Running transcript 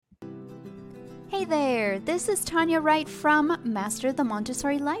Hey there, this is Tanya Wright from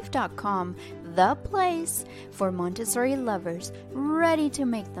MasterTheMontessoriLife.com, the place for Montessori lovers ready to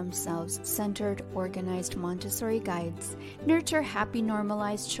make themselves centered, organized Montessori guides, nurture happy,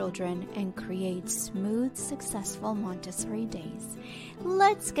 normalized children, and create smooth, successful Montessori days.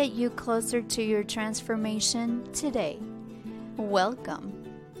 Let's get you closer to your transformation today. Welcome.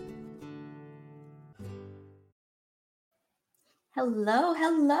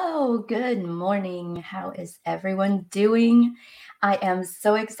 Hello. Good morning. How is everyone doing? I am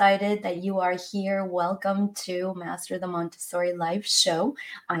so excited that you are here. Welcome to Master the Montessori Live Show.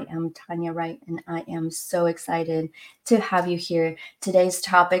 I am Tanya Wright, and I am so excited to have you here. Today's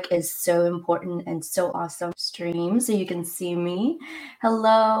topic is so important and so awesome. Stream so you can see me.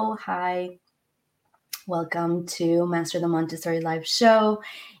 Hello. Hi. Welcome to Master the Montessori Live Show.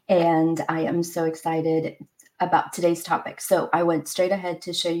 And I am so excited about today's topic. So I went straight ahead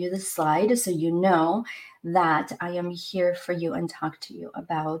to show you the slide so you know that I am here for you and talk to you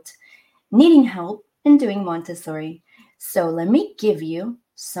about needing help in doing Montessori. So let me give you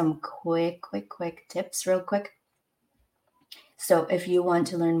some quick tips real quick. So if you want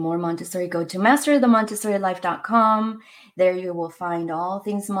to learn more Montessori, go to masterthemontessorilife.com. There you will find all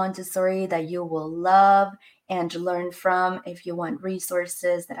things Montessori that you will love and learn from. If you want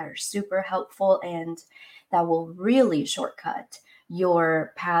resources that are super helpful and that will really shortcut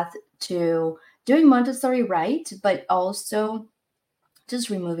your path to doing Montessori right, but also just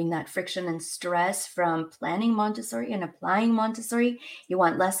removing that friction and stress from planning Montessori and applying Montessori. You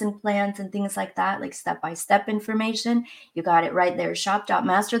want lesson plans and things like that, like step-by-step information. You got it right there,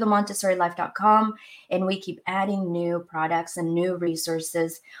 shop.masterthemontessorilife.com. And we keep adding new products and new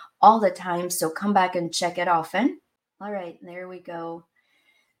resources all the time. So come back and check it often. All right, there we go.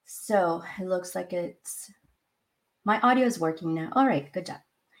 So it looks like my audio is working now. All right, good job.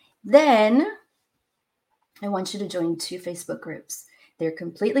 Then I want you to join 2 Facebook groups. They're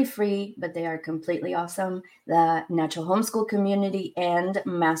completely free, but they are completely awesome. The Natural Homeschool Community and the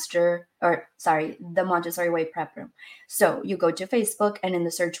Montessori Way Prep Room. So you go to Facebook, and in the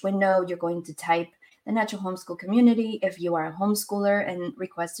search window, you're going to type the Natural Homeschool Community if you are a homeschooler and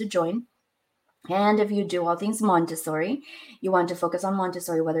request to join. And if you do all things Montessori, you want to focus on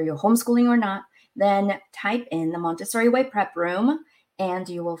Montessori, whether you're homeschooling or not, then type in the Montessori Way Prep Room, and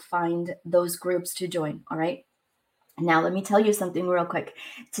you will find those groups to join, all right? Now, let me tell you something real quick.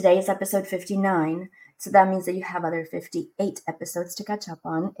 Today is episode 59, so that means that you have other 58 episodes to catch up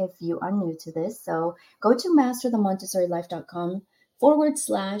on if you are new to this. So go to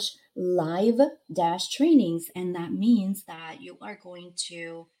masterthemontessorilife.com/live-trainings, and that means that you are going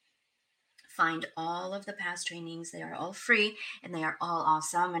to find all of the past trainings. They are all free and they are all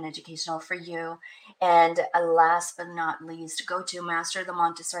awesome and educational for you. And last but not least, go to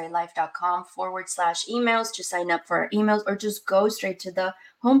masterthemontessorilife.com/emails to sign up for our emails, or just go straight to the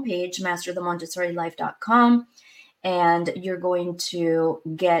homepage, masterthemontessorilife.com, and you're going to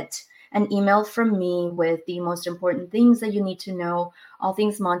get an email from me with the most important things that you need to know, all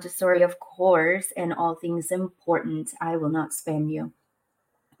things Montessori, of course, and all things important. I will not spam you.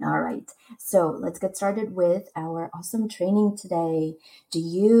 All right, so let's get started with our awesome training today. Do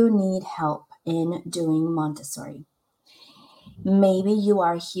you need help in doing Montessori? Maybe you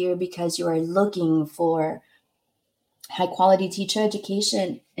are here because you are looking for high quality teacher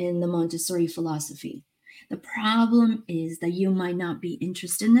education in the Montessori philosophy. The problem is that you might not be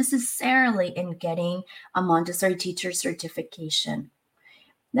interested necessarily in getting a Montessori teacher certification.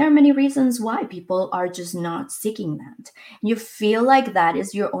 There are many reasons why people are just not seeking that. You feel like that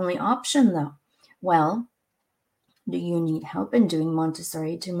is your only option, though. Well, do you need help in doing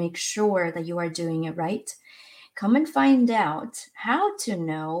Montessori to make sure that you are doing it right? Come and find out how to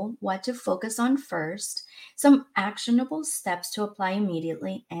know what to focus on first, some actionable steps to apply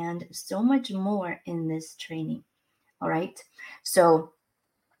immediately, and so much more in this training. All right. So,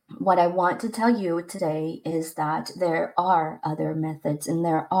 what I want to tell you today is that there are other methods and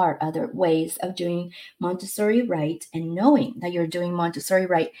there are other ways of doing Montessori right, and knowing that you're doing Montessori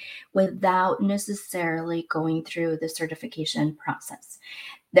right without necessarily going through the certification process.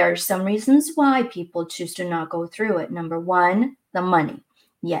 There are some reasons why people choose to not go through it. Number one, the money.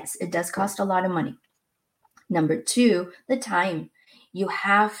 Yes, it does cost a lot of money. Number two, the time. You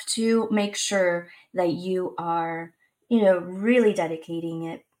have to make sure that you are, really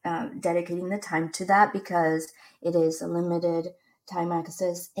dedicating the time to that, because it is a limited time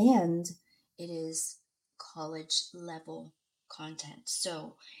access and it is college level content.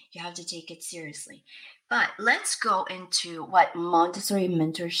 So you have to take it seriously. But let's go into what Montessori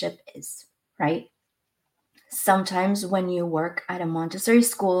mentorship is, right? Sometimes when you work at a Montessori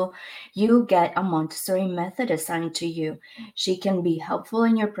school, you get a Montessori method assigned to you. She can be helpful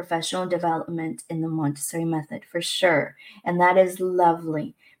in your professional development in the Montessori method for sure. And that is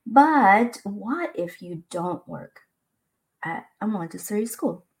lovely. But what if you don't work at a Montessori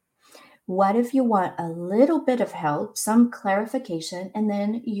school? What if you want a little bit of help, some clarification, and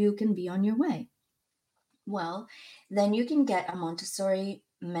then you can be on your way? Well, then you can get a Montessori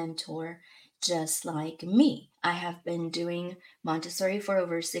mentor just like me. I have been doing Montessori for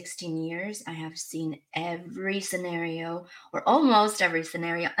over 16 years. I have seen every scenario, or almost every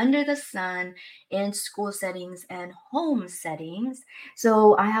scenario, under the sun in school settings and home settings.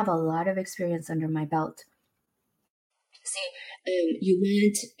 So I have a lot of experience under my belt. See, you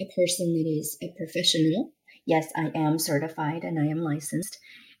want a person that is a professional. Yes, I am certified and I am licensed.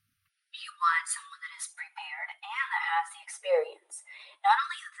 You want someone that is prepared and that has the experience. Not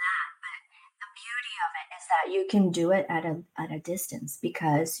only that, but the beauty of it is that you can do it at a distance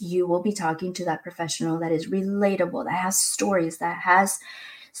because you will be talking to that professional that is relatable, that has stories, that has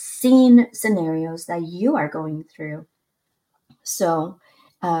seen scenarios that you are going through. So,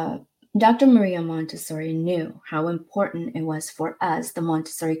 uh, Dr. Maria Montessori knew how important it was for us, the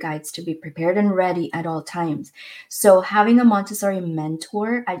Montessori guides, to be prepared and ready at all times. So, having a Montessori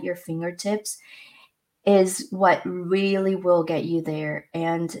mentor at your fingertips is what really will get you there.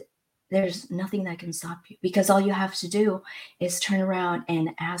 And there's nothing that can stop you because all you have to do is turn around and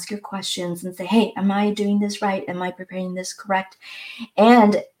ask your questions and say, hey, am I doing this right? Am I preparing this correct?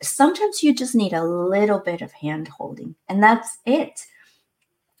 And sometimes you just need a little bit of hand holding, and that's it.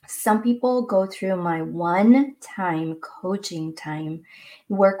 Some people go through my one time coaching time,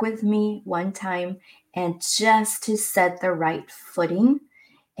 work with me one time, and just to set the right footing,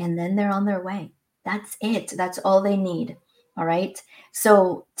 and then they're on their way. That's it. That's all they need. All right.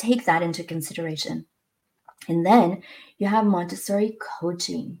 So take that into consideration. And then you have Montessori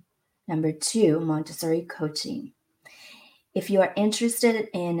coaching. Number two, Montessori coaching. If you are interested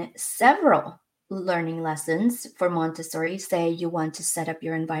in several learning lessons for Montessori, say you want to set up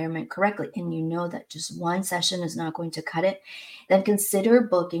your environment correctly and you know that just one session is not going to cut it, then consider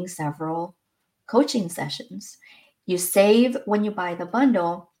booking several coaching sessions. You save when you buy the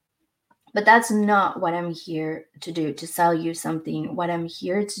bundle, but that's not what I'm here to do, to sell you something. What I'm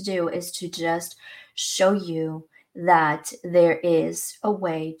here to do is to just show you that there is a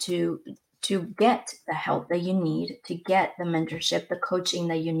way to get the help that you need, to get the mentorship, the coaching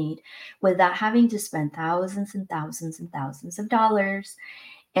that you need without having to spend thousands and thousands and thousands of dollars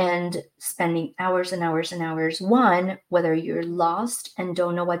and spending hours and hours and hours. One, whether you're lost and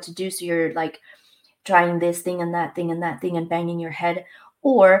don't know what to do, so you're like trying this thing and that thing and that thing and banging your head,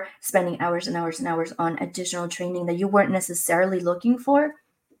 or spending hours and hours and hours on additional training that you weren't necessarily looking for.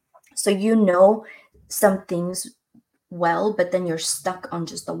 So you know some things well, but then you're stuck on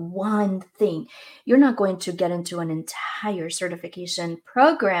just the one thing. You're not going to get into an entire certification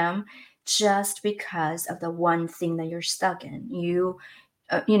program just because of the one thing that you're stuck in.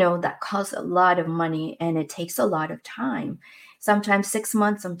 That costs a lot of money and it takes a lot of time. Sometimes 6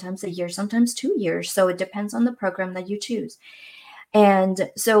 months, sometimes a year, sometimes 2 years. So it depends on the program that you choose. And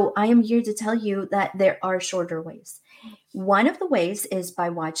so I am here to tell you that there are shorter ways. One of the ways is by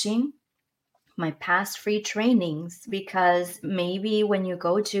watching my past free trainings, because maybe when you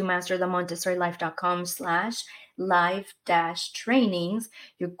go to masterthemontessorilife.com/live dash trainings,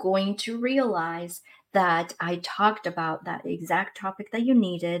 you're going to realize that I talked about that exact topic that you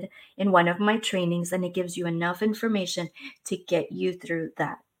needed in one of my trainings, and it gives you enough information to get you through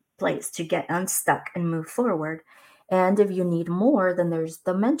that place, to get unstuck and move forward. And if you need more, then there's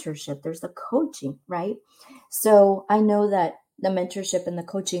the mentorship, there's the coaching, right? So I know that the mentorship and the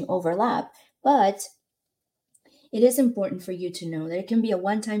coaching overlap, but it is important for you to know that it can be a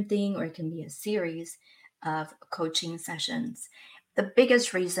one time thing or it can be a series of coaching sessions. The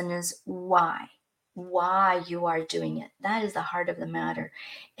biggest reason is why you are doing it. That is the heart of the matter.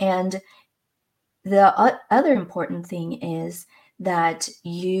 And the other important thing is that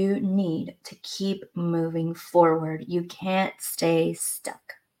you need to keep moving forward. You can't stay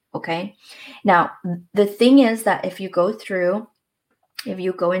stuck. Okay. Now, the thing is that if you go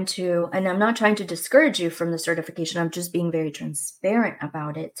into, and I'm not trying to discourage you from the certification, I'm just being very transparent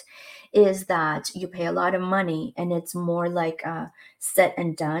about it, is that you pay a lot of money and it's more like set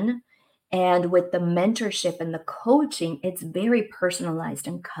and done. And with the mentorship and the coaching, it's very personalized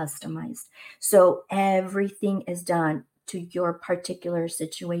and customized. So everything is done to your particular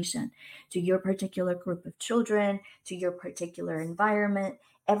situation, to your particular group of children, to your particular environment.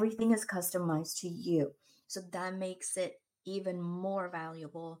 Everything is customized to you. So that makes it even more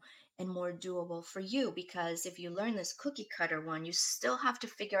valuable and more doable for you. Because if you learn this cookie cutter one, you still have to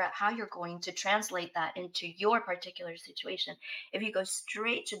figure out how you're going to translate that into your particular situation. If you go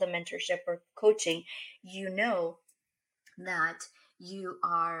straight to the mentorship or coaching, you know that you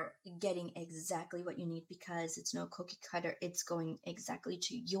are getting exactly what you need, because it's no cookie cutter. It's going exactly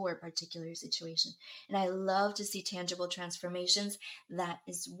to your particular situation. And I love to see tangible transformations. That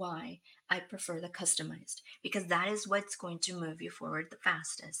is why I prefer the customized, because that is what's going to move you forward the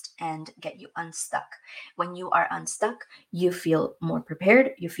fastest and get you unstuck. When you are unstuck, you feel more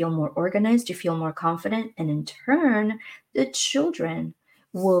prepared, you feel more organized, you feel more confident, and in turn, the children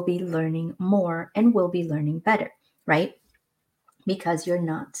will be learning more and will be learning better, right? Because you're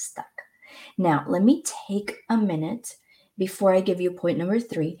not stuck. Now, let me take a minute before I give you point number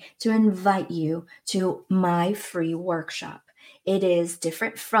 3 to invite you to my free workshop. It is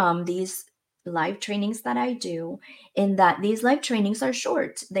different from these live trainings that I do, in that these live trainings are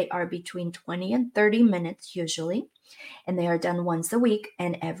short. They are between 20 and 30 minutes usually, and they are done once a week,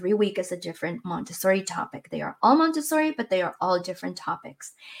 and every week is a different Montessori topic. They are all Montessori, but they are all different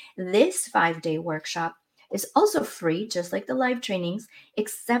topics. This 5-day workshop is also free, just like the live trainings,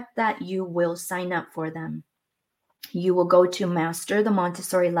 except that you will sign up for them. You will go to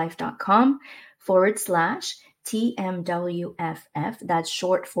masterthemontessorylife.com/TMWFF. That's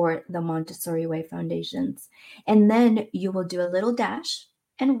short for the Montessori Way Foundations. And then you will do a little dash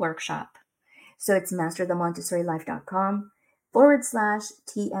and workshop. So it's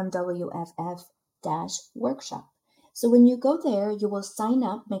masterthemontessorylife.com/TMWFF-workshop. So when you go there, you will sign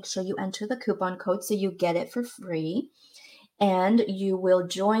up. Make sure you enter the coupon code so you get it for free. And you will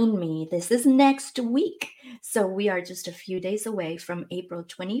join me. This is next week. So we are just a few days away from April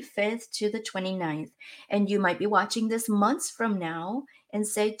 25th to the 29th. And you might be watching this months from now and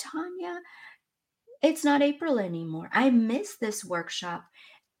say, Tanya, it's not April anymore. I missed this workshop.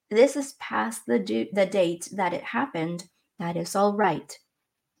 This is past the date that it happened. That is all right.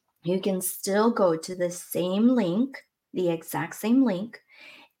 You can still go to the same link, the exact same link,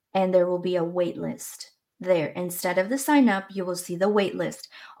 and there will be a wait list there. Instead of the sign up, you will see the wait list.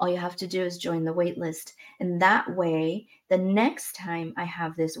 All you have to do is join the wait list. And that way, the next time I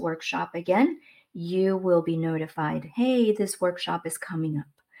have this workshop again, you will be notified, hey, this workshop is coming up.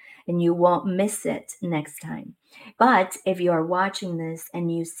 And you won't miss it next time. But if you are watching this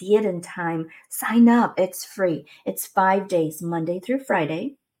and you see it in time, sign up. It's free. It's 5 days, Monday through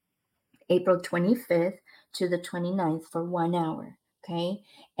Friday, April 25th to the 29th for 1 hour. Okay.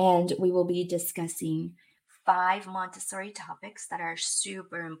 And we will be discussing 5 Montessori topics that are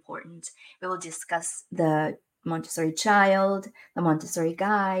super important. We will discuss the Montessori child, the Montessori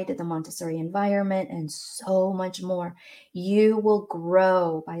guide, the Montessori environment, and so much more. You will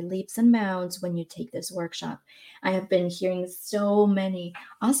grow by leaps and bounds when you take this workshop. I have been hearing so many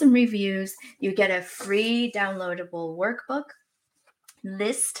awesome reviews. You get a free downloadable workbook.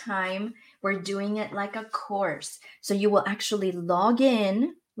 This time, we're doing it like a course. So you will actually log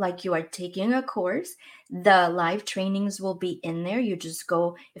in like you are taking a course. The live trainings will be in there. You just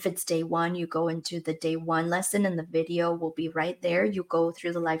go, if it's day 1, you go into the day 1 lesson and the video will be right there. You go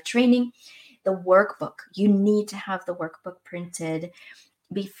through the live training. The workbook, you need to have the workbook printed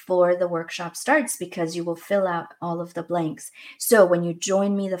before the workshop starts, because you will fill out all of the blanks. So when you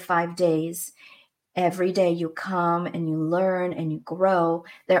join me the 5 days, every day you come and you learn and you grow.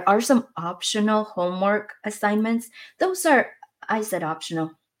 There are some optional homework assignments. Those are, I said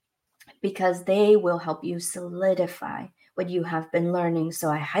optional, because they will help you solidify what you have been learning. So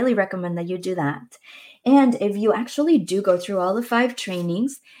I highly recommend that you do that. And if you actually do go through all the 5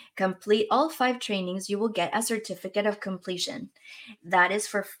 trainings, complete all 5 trainings, you will get a certificate of completion. That is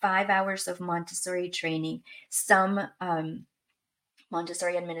for 5 hours of Montessori training. Some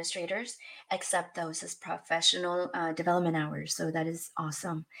Montessori administrators accept those as professional development hours. So that is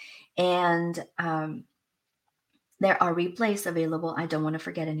awesome. And there are replays available. I don't want to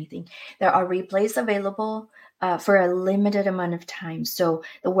forget anything. There are replays available for a limited amount of time. So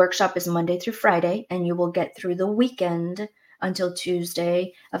the workshop is Monday through Friday, and you will get through the weekend until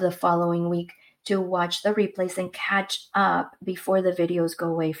Tuesday of the following week to watch the replays and catch up before the videos go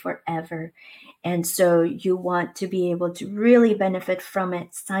away forever. And so you want to be able to really benefit from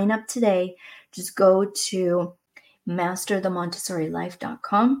it. Sign up today. Just go to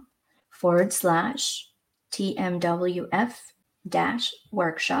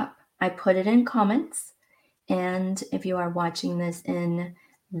masterthemontessorylife.com/TMWF-workshop. I put it in comments. And if you are watching this in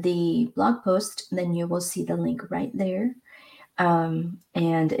the blog post, then you will see the link right there.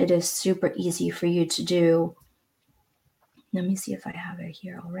 And it is super easy for you to do. Let me see if I have it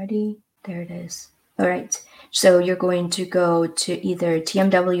here already. There it is. All right. So you're going to go to either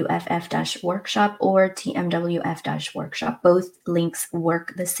TMWFF-workshop or TMWF-workshop. Both links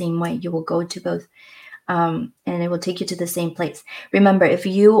work the same way. You will go to both, and it will take you to the same place. Remember, if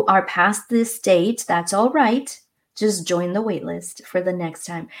you are past this date, that's all right. Just join the waitlist for the next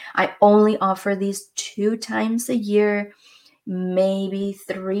time. I only offer these 2 times a year, maybe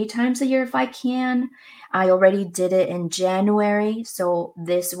 3 times a year if I can. I already did it in January, so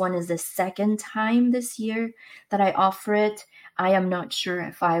this one is the second time this year that I offer it. I am not sure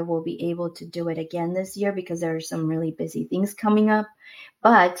if I will be able to do it again this year because there are some really busy things coming up,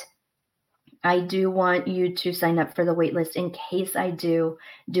 but I do want you to sign up for the waitlist in case I do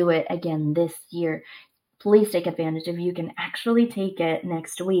it again this year. Please take advantage. If you can actually take it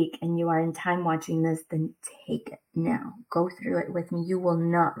next week and you are in time watching this, then take it now. Go through it with me. You will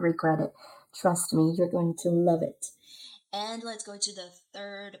not regret it. Trust me, you're going to love it. And let's go to the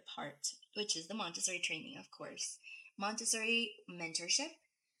third part, which is the Montessori training, of course. Montessori mentorship,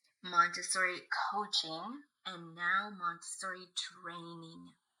 Montessori coaching, and now Montessori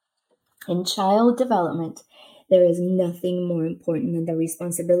training. In child development, there is nothing more important than the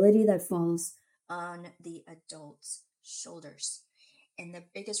responsibility that falls on the adult's shoulders. And the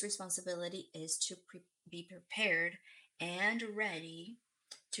biggest responsibility is to be prepared and ready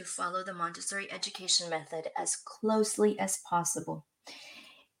to follow the Montessori education method as closely as possible.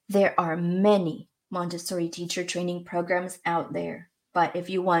 There are many Montessori teacher training programs out there, but if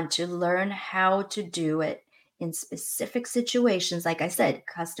you want to learn how to do it in specific situations, like I said,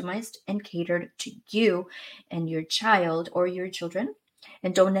 customized and catered to you and your child or your children,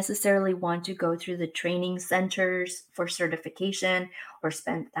 and don't necessarily want to go through the training centers for certification or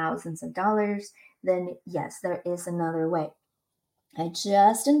spend thousands of dollars, then yes, there is another way. I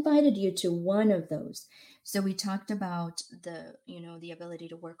just invited you to one of those. So we talked about the ability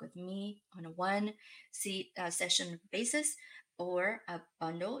to work with me on a one seat session basis or a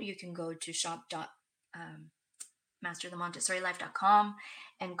bundle. You can go to shop.masterthemontessorilife.com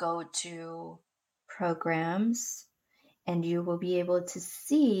and go to programs, and you will be able to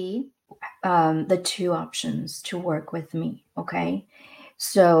see the 2 options to work with me. Okay.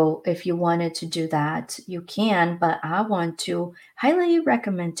 So if you wanted to do that, you can, but I want to highly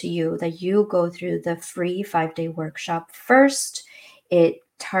recommend to you that you go through the free 5-day workshop first. It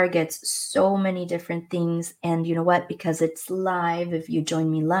targets so many different things. And you know what? Because it's live, if you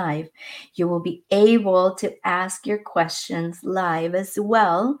join me live, you will be able to ask your questions live as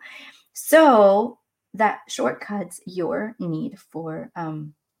well. So that shortcuts your need for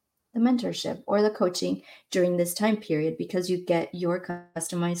the mentorship or the coaching during this time period because you get your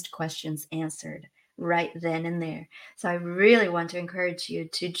customized questions answered right then and there. So I really want to encourage you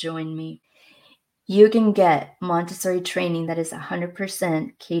to join me. You can get Montessori training that is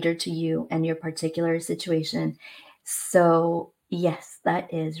 100% catered to you and your particular situation. So, yes,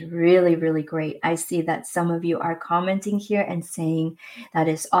 that is really, really great. I see that some of you are commenting here and saying that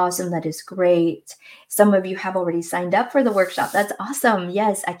is awesome, that is great. Some of you have already signed up for the workshop. That's awesome.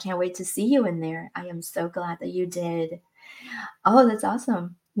 Yes, I can't wait to see you in there. I am so glad that you did. Oh, that's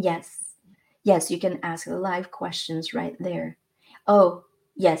awesome. Yes. Yes, you can ask live questions right there. Oh,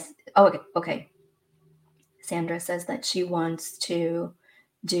 yes. Oh, okay. Okay. Sandra says that she wants to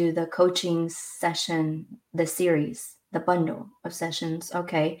do the coaching session, the series, the bundle of sessions.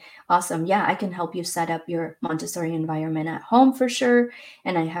 Okay, awesome. Yeah, I can help you set up your Montessori environment at home for sure.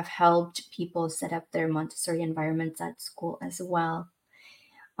 And I have helped people set up their Montessori environments at school as well.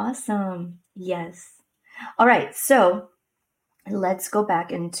 Awesome. Yes. All right, so let's go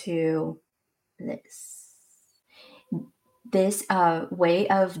back into this. This way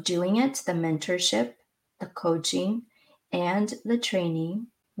of doing it, the mentorship, the coaching, and the training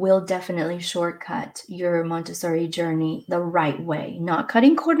will definitely shortcut your Montessori journey the right way. Not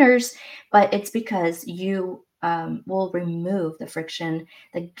cutting corners, but it's because you will remove the friction,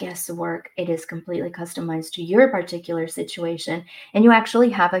 the guesswork. It is completely customized to your particular situation. And you actually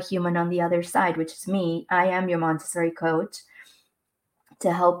have a human on the other side, which is me. I am your Montessori coach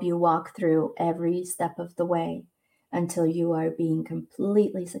to help you walk through every step of the way until you are being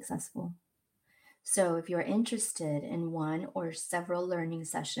completely successful. So, if you're interested in one or several learning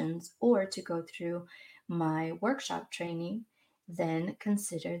sessions or to go through my workshop training, then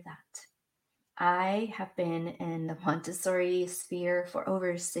consider that. I have been in the Montessori sphere for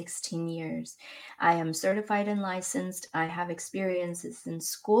over 16 years. I am certified and licensed. I have experiences in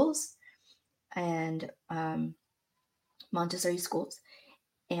schools and Montessori schools.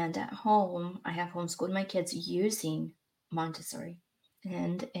 And at home, I have homeschooled my kids using Montessori,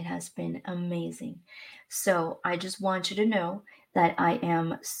 and it has been amazing. So I just want you to know that I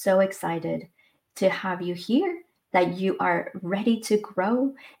am so excited to have you here, that you are ready to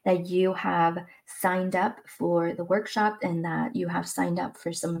grow, that you have signed up for the workshop, and that you have signed up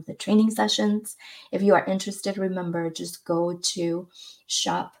for some of the training sessions. If you are interested, remember, just go to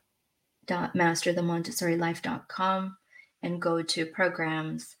shop.masterthemontessorilife.com and go to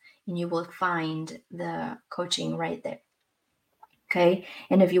programs, and you will find the coaching right there. Okay.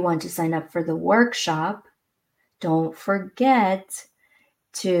 And if you want to sign up for the workshop, don't forget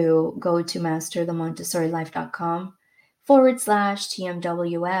to go to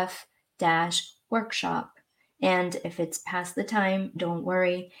masterthemontessorilife.com/TMWF workshop. And if it's past the time, don't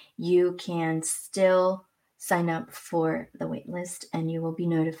worry, you can still sign up for the waitlist and you will be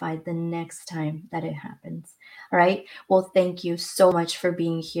notified the next time that it happens. All right. Well, thank you so much for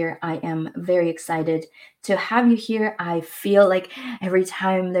being here. I am very excited to have you here. I feel like every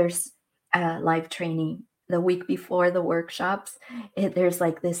time there's a live training, the week before the workshops, there's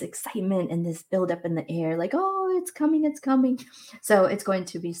like this excitement and this buildup in the air, like, oh, it's coming, it's coming. So it's going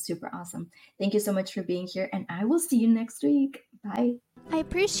to be super awesome. Thank you so much for being here, and I will see you next week. Bye. I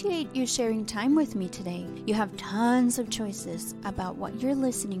appreciate you sharing time with me today. You have tons of choices about what you're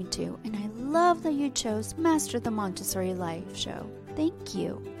listening to, and I love that you chose Master the Montessori Life Show. Thank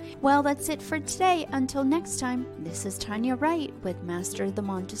you. Well, that's it for today. Until next time, this is Tanya Wright with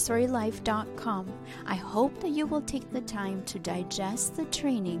MasterTheMontessoriLife.com. I hope that you will take the time to digest the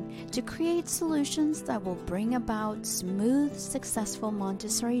training to create solutions that will bring about smooth, successful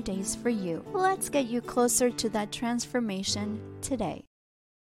Montessori days for you. Let's get you closer to that transformation today.